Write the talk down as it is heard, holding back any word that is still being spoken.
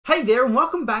Hey there and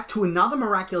welcome back to another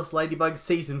Miraculous Ladybug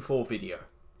Season 4 video.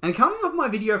 And coming off my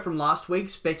video from last week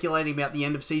speculating about the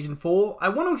end of Season 4, I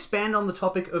want to expand on the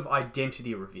topic of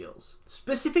identity reveals.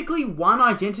 Specifically one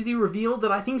identity reveal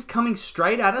that I think is coming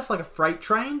straight at us like a freight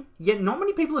train, yet not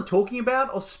many people are talking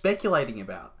about or speculating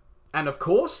about. And of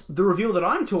course, the reveal that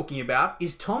I'm talking about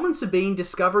is Tom and Sabine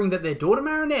discovering that their daughter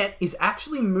Marinette is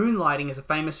actually moonlighting as a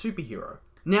famous superhero.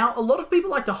 Now, a lot of people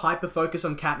like to hyper-focus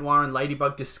on Cat Noir and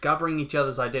Ladybug discovering each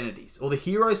other's identities, or the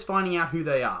heroes finding out who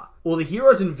they are, or the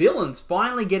heroes and villains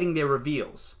finally getting their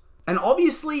reveals. And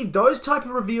obviously, those type of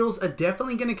reveals are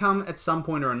definitely going to come at some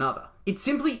point or another. It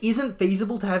simply isn't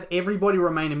feasible to have everybody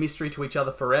remain a mystery to each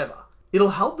other forever. It'll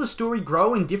help the story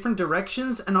grow in different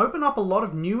directions and open up a lot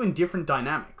of new and different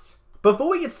dynamics.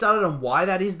 Before we get started on why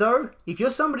that is though, if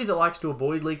you're somebody that likes to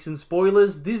avoid leaks and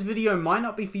spoilers, this video might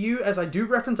not be for you as I do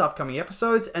reference upcoming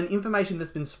episodes and information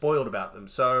that's been spoiled about them,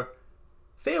 so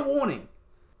fair warning.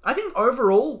 I think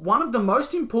overall, one of the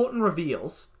most important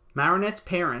reveals, Marinette's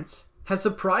parents, has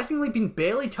surprisingly been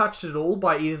barely touched at all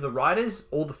by either the writers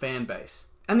or the fan base.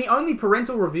 And the only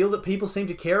parental reveal that people seem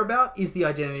to care about is the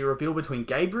identity reveal between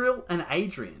Gabriel and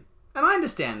Adrien. And I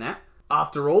understand that.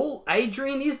 After all,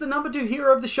 Adrien is the number 2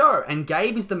 hero of the show, and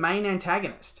Gabe is the main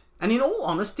antagonist. And in all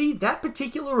honesty, that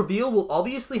particular reveal will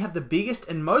obviously have the biggest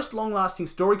and most long-lasting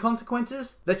story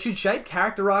consequences that should shape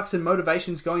character arcs and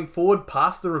motivations going forward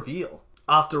past the reveal.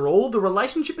 After all, the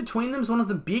relationship between them is one of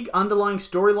the big underlying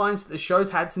storylines that the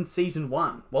show's had since Season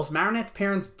 1, whilst Marinette's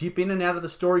parents dip in and out of the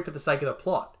story for the sake of the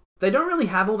plot. They don't really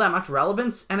have all that much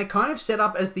relevance, and are kind of set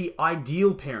up as the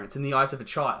ideal parents in the eyes of a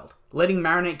child, letting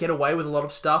Marinette get away with a lot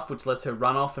of stuff which lets her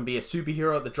run off and be a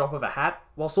superhero at the drop of a hat,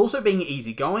 whilst also being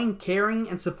easygoing, caring,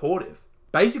 and supportive.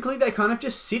 Basically, they kind of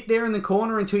just sit there in the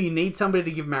corner until you need somebody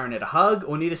to give Marinette a hug,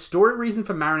 or need a story reason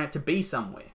for Marinette to be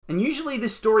somewhere. And usually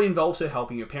this story involves her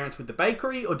helping her parents with the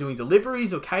bakery, or doing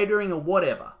deliveries, or catering, or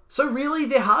whatever. So really,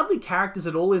 they're hardly characters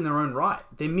at all in their own right.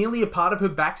 They're merely a part of her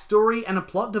backstory, and a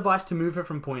plot device to move her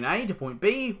from point A to point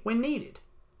B when needed.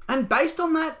 And based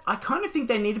on that, I kind of think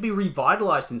they need to be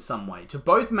revitalized in some way, to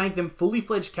both make them fully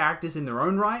fledged characters in their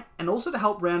own right, and also to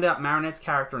help round out Marinette's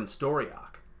character and story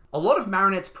arc. A lot of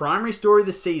Marinette's primary story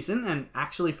this season, and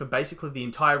actually for basically the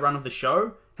entire run of the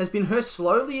show, has been her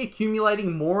slowly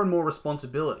accumulating more and more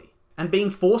responsibility, and being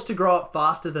forced to grow up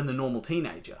faster than the normal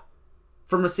teenager.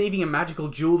 From receiving a magical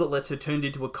jewel that lets her turn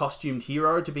into a costumed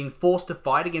hero, to being forced to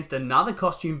fight against another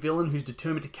costumed villain who's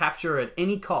determined to capture her at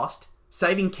any cost,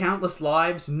 saving countless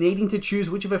lives, needing to choose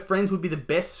which of her friends would be the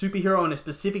best superhero in a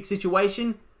specific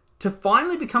situation, to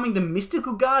finally becoming the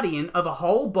mystical guardian of a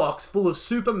whole box full of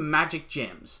super magic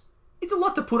gems. It's a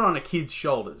lot to put on a kid's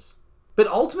shoulders. But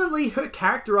ultimately, her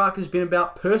character arc has been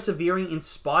about persevering in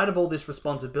spite of all this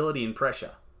responsibility and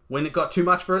pressure. When it got too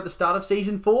much for her at the start of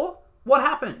Season 4, what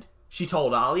happened? She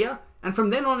told Alia, and from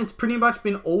then on it's pretty much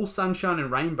been all sunshine and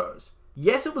rainbows.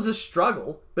 Yes, it was a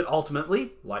struggle, but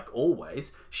ultimately, like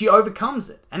always, she overcomes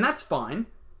it, and that's fine,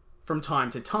 from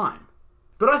time to time.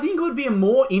 But I think it would be a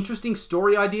more interesting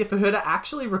story idea for her to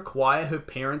actually require her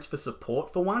parents for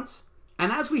support for once.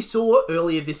 And as we saw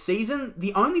earlier this season,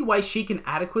 the only way she can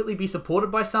adequately be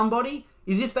supported by somebody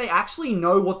is if they actually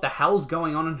know what the hell's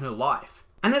going on in her life.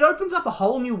 And it opens up a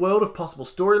whole new world of possible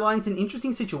storylines and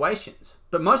interesting situations,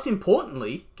 but most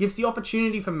importantly, gives the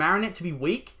opportunity for Marinette to be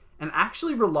weak and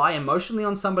actually rely emotionally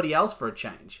on somebody else for a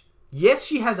change. Yes,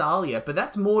 she has Alia, but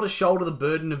that's more to shoulder the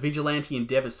burden of vigilante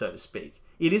endeavours, so to speak.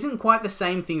 It isn't quite the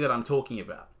same thing that I'm talking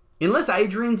about. Unless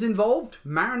Adrien's involved,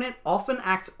 Marinette often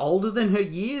acts older than her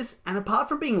years, and apart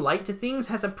from being late to things,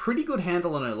 has a pretty good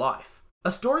handle on her life. A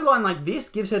storyline like this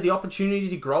gives her the opportunity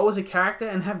to grow as a character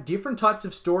and have different types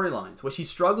of storylines where she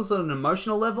struggles on an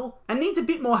emotional level and needs a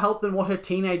bit more help than what her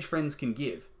teenage friends can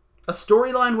give. A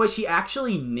storyline where she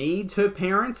actually needs her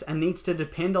parents and needs to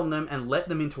depend on them and let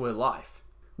them into her life.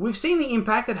 We've seen the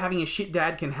impact that having a shit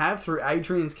dad can have through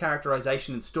Adrien's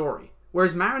characterization and story,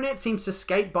 whereas Marinette seems to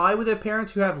skate by with her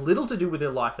parents who have little to do with her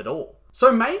life at all.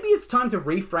 So maybe it's time to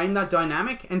reframe that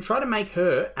dynamic and try to make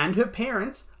her and her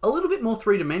parents a little bit more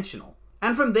three-dimensional.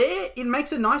 And from there, it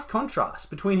makes a nice contrast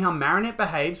between how Marinette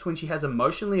behaves when she has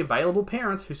emotionally available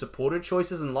parents who support her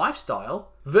choices and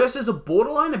lifestyle, versus a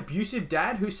borderline abusive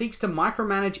dad who seeks to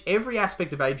micromanage every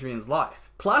aspect of Adrien's life.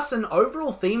 Plus, an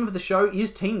overall theme of the show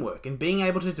is teamwork and being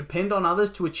able to depend on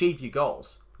others to achieve your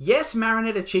goals. Yes,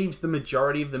 Marinette achieves the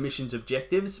majority of the mission's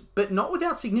objectives, but not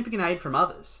without significant aid from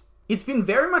others. It's been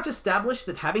very much established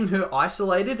that having her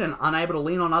isolated and unable to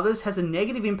lean on others has a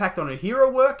negative impact on her hero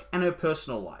work and her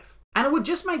personal life. And it would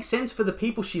just make sense for the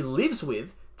people she lives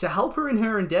with to help her in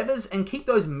her endeavours and keep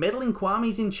those meddling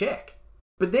Kwamis in check.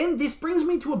 But then this brings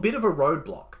me to a bit of a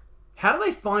roadblock. how do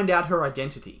they find out her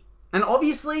identity? And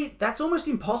obviously, that's almost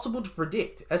impossible to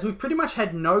predict, as we've pretty much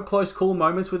had no close call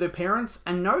moments with her parents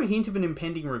and no hint of an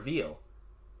impending reveal.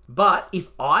 But if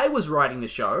I was writing the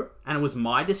show, and it was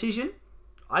my decision,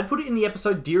 I'd put it in the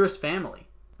episode Dearest Family.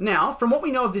 Now, from what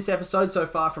we know of this episode so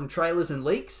far from trailers and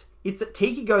leaks, it's that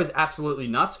Tiki goes absolutely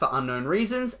nuts for unknown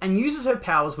reasons and uses her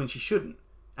powers when she shouldn't.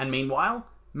 And meanwhile,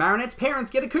 Marinette's parents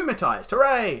get akumatized,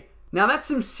 hooray! Now that's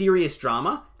some serious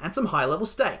drama and some high-level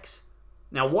stakes.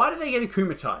 Now why do they get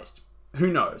akumatized?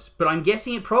 Who knows, but I'm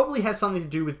guessing it probably has something to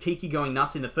do with Tiki going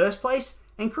nuts in the first place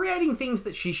and creating things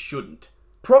that she shouldn't.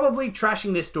 Probably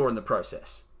trashing their store in the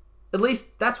process. At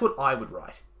least that's what I would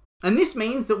write. And this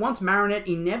means that once Marinette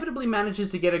inevitably manages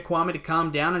to get her Kwame to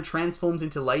calm down and transforms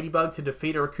into Ladybug to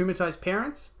defeat her akumatized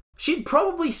parents, she'd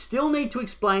probably still need to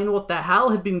explain what the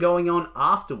hell had been going on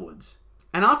afterwards.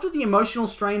 And after the emotional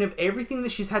strain of everything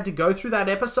that she's had to go through that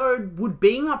episode, would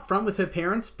being upfront with her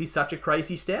parents be such a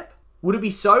crazy step? Would it be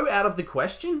so out of the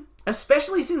question?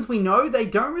 Especially since we know they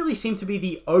don't really seem to be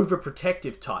the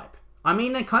overprotective type. I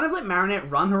mean, they kind of let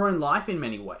Marinette run her own life in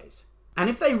many ways. And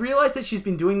if they realise that she's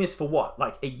been doing this for what,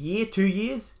 like a year, 2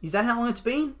 years? Is that how long it's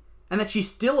been? And that she's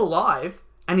still alive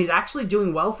and is actually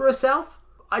doing well for herself?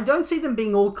 I don't see them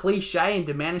being all cliche and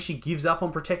demanding she gives up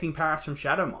on protecting Paris from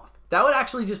Shadow Moth. That would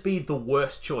actually just be the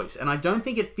worst choice, and I don't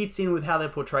think it fits in with how they're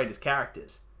portrayed as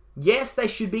characters. Yes, they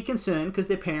should be concerned because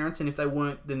they're parents, and if they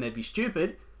weren't, then they'd be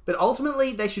stupid, but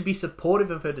ultimately they should be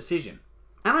supportive of her decision.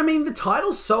 And I mean, the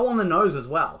title's so on the nose as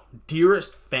well.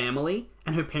 Dearest Family,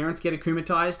 and her parents get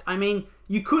akumatized. I mean,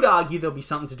 you could argue there'll be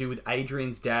something to do with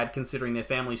Adrien's dad, considering their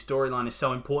family storyline is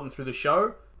so important through the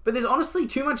show. But there's honestly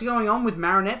too much going on with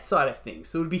Marinette's side of things,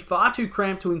 so it would be far too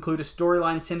cramped to include a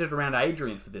storyline centered around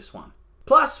Adrien for this one.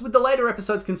 Plus, with the later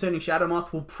episodes concerning Shadow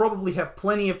Moth, we'll probably have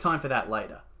plenty of time for that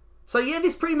later. So yeah,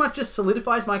 this pretty much just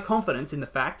solidifies my confidence in the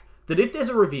fact that if there's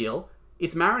a reveal,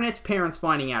 it's Marinette's parents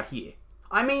finding out here.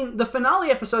 I mean, the finale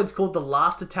episode's called The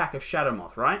Last Attack of Shadow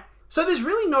Moth, right? So there's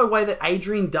really no way that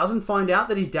Adrien doesn't find out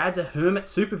that his dad's a hermit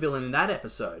supervillain in that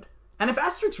episode. And if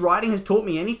Asterix's writing has taught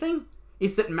me anything,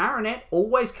 it's that Marinette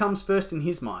always comes first in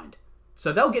his mind.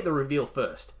 So they'll get the reveal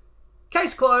first.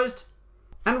 Case closed.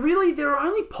 And really, there are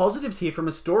only positives here from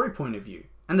a story point of view.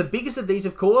 And the biggest of these,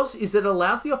 of course, is that it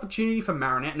allows the opportunity for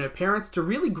Marinette and her parents to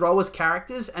really grow as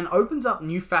characters and opens up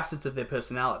new facets of their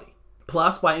personality.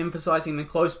 Plus, by emphasizing the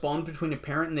close bond between a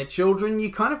parent and their children,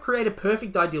 you kind of create a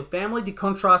perfect ideal family to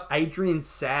contrast Adrien's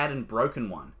sad and broken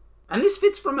one. And this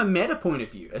fits from a meta point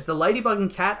of view, as the Ladybug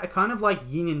and Cat are kind of like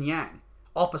yin and yang.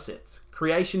 Opposites,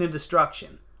 creation and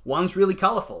destruction. One's really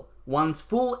colourful, one's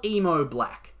full emo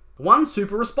black. One's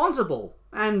super responsible,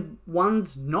 and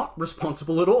one's not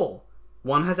responsible at all.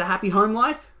 One has a happy home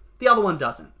life, the other one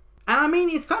doesn't. And I mean,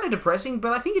 it's kind of depressing,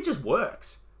 but I think it just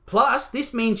works. Plus,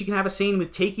 this means you can have a scene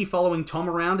with Tiki following Tom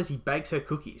around as he bakes her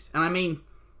cookies. And I mean,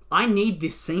 I need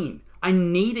this scene. I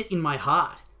need it in my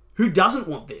heart. Who doesn't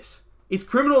want this? It's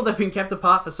criminal they've been kept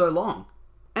apart for so long.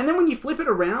 And then when you flip it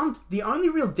around, the only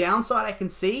real downside I can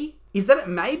see is that it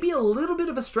may be a little bit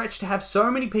of a stretch to have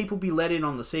so many people be let in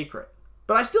on the secret.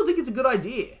 But I still think it's a good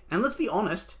idea. And let's be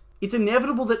honest, it's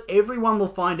inevitable that everyone will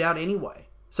find out anyway.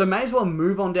 So may as well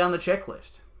move on down the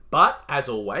checklist. But, as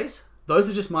always, those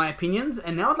are just my opinions,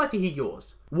 and now I'd like to hear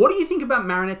yours. What do you think about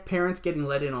Marinette's parents getting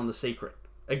let in on the secret?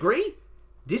 Agree?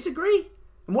 Disagree?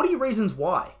 And what are your reasons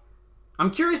why?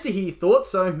 I'm curious to hear your thoughts,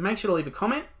 so make sure to leave a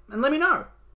comment and let me know.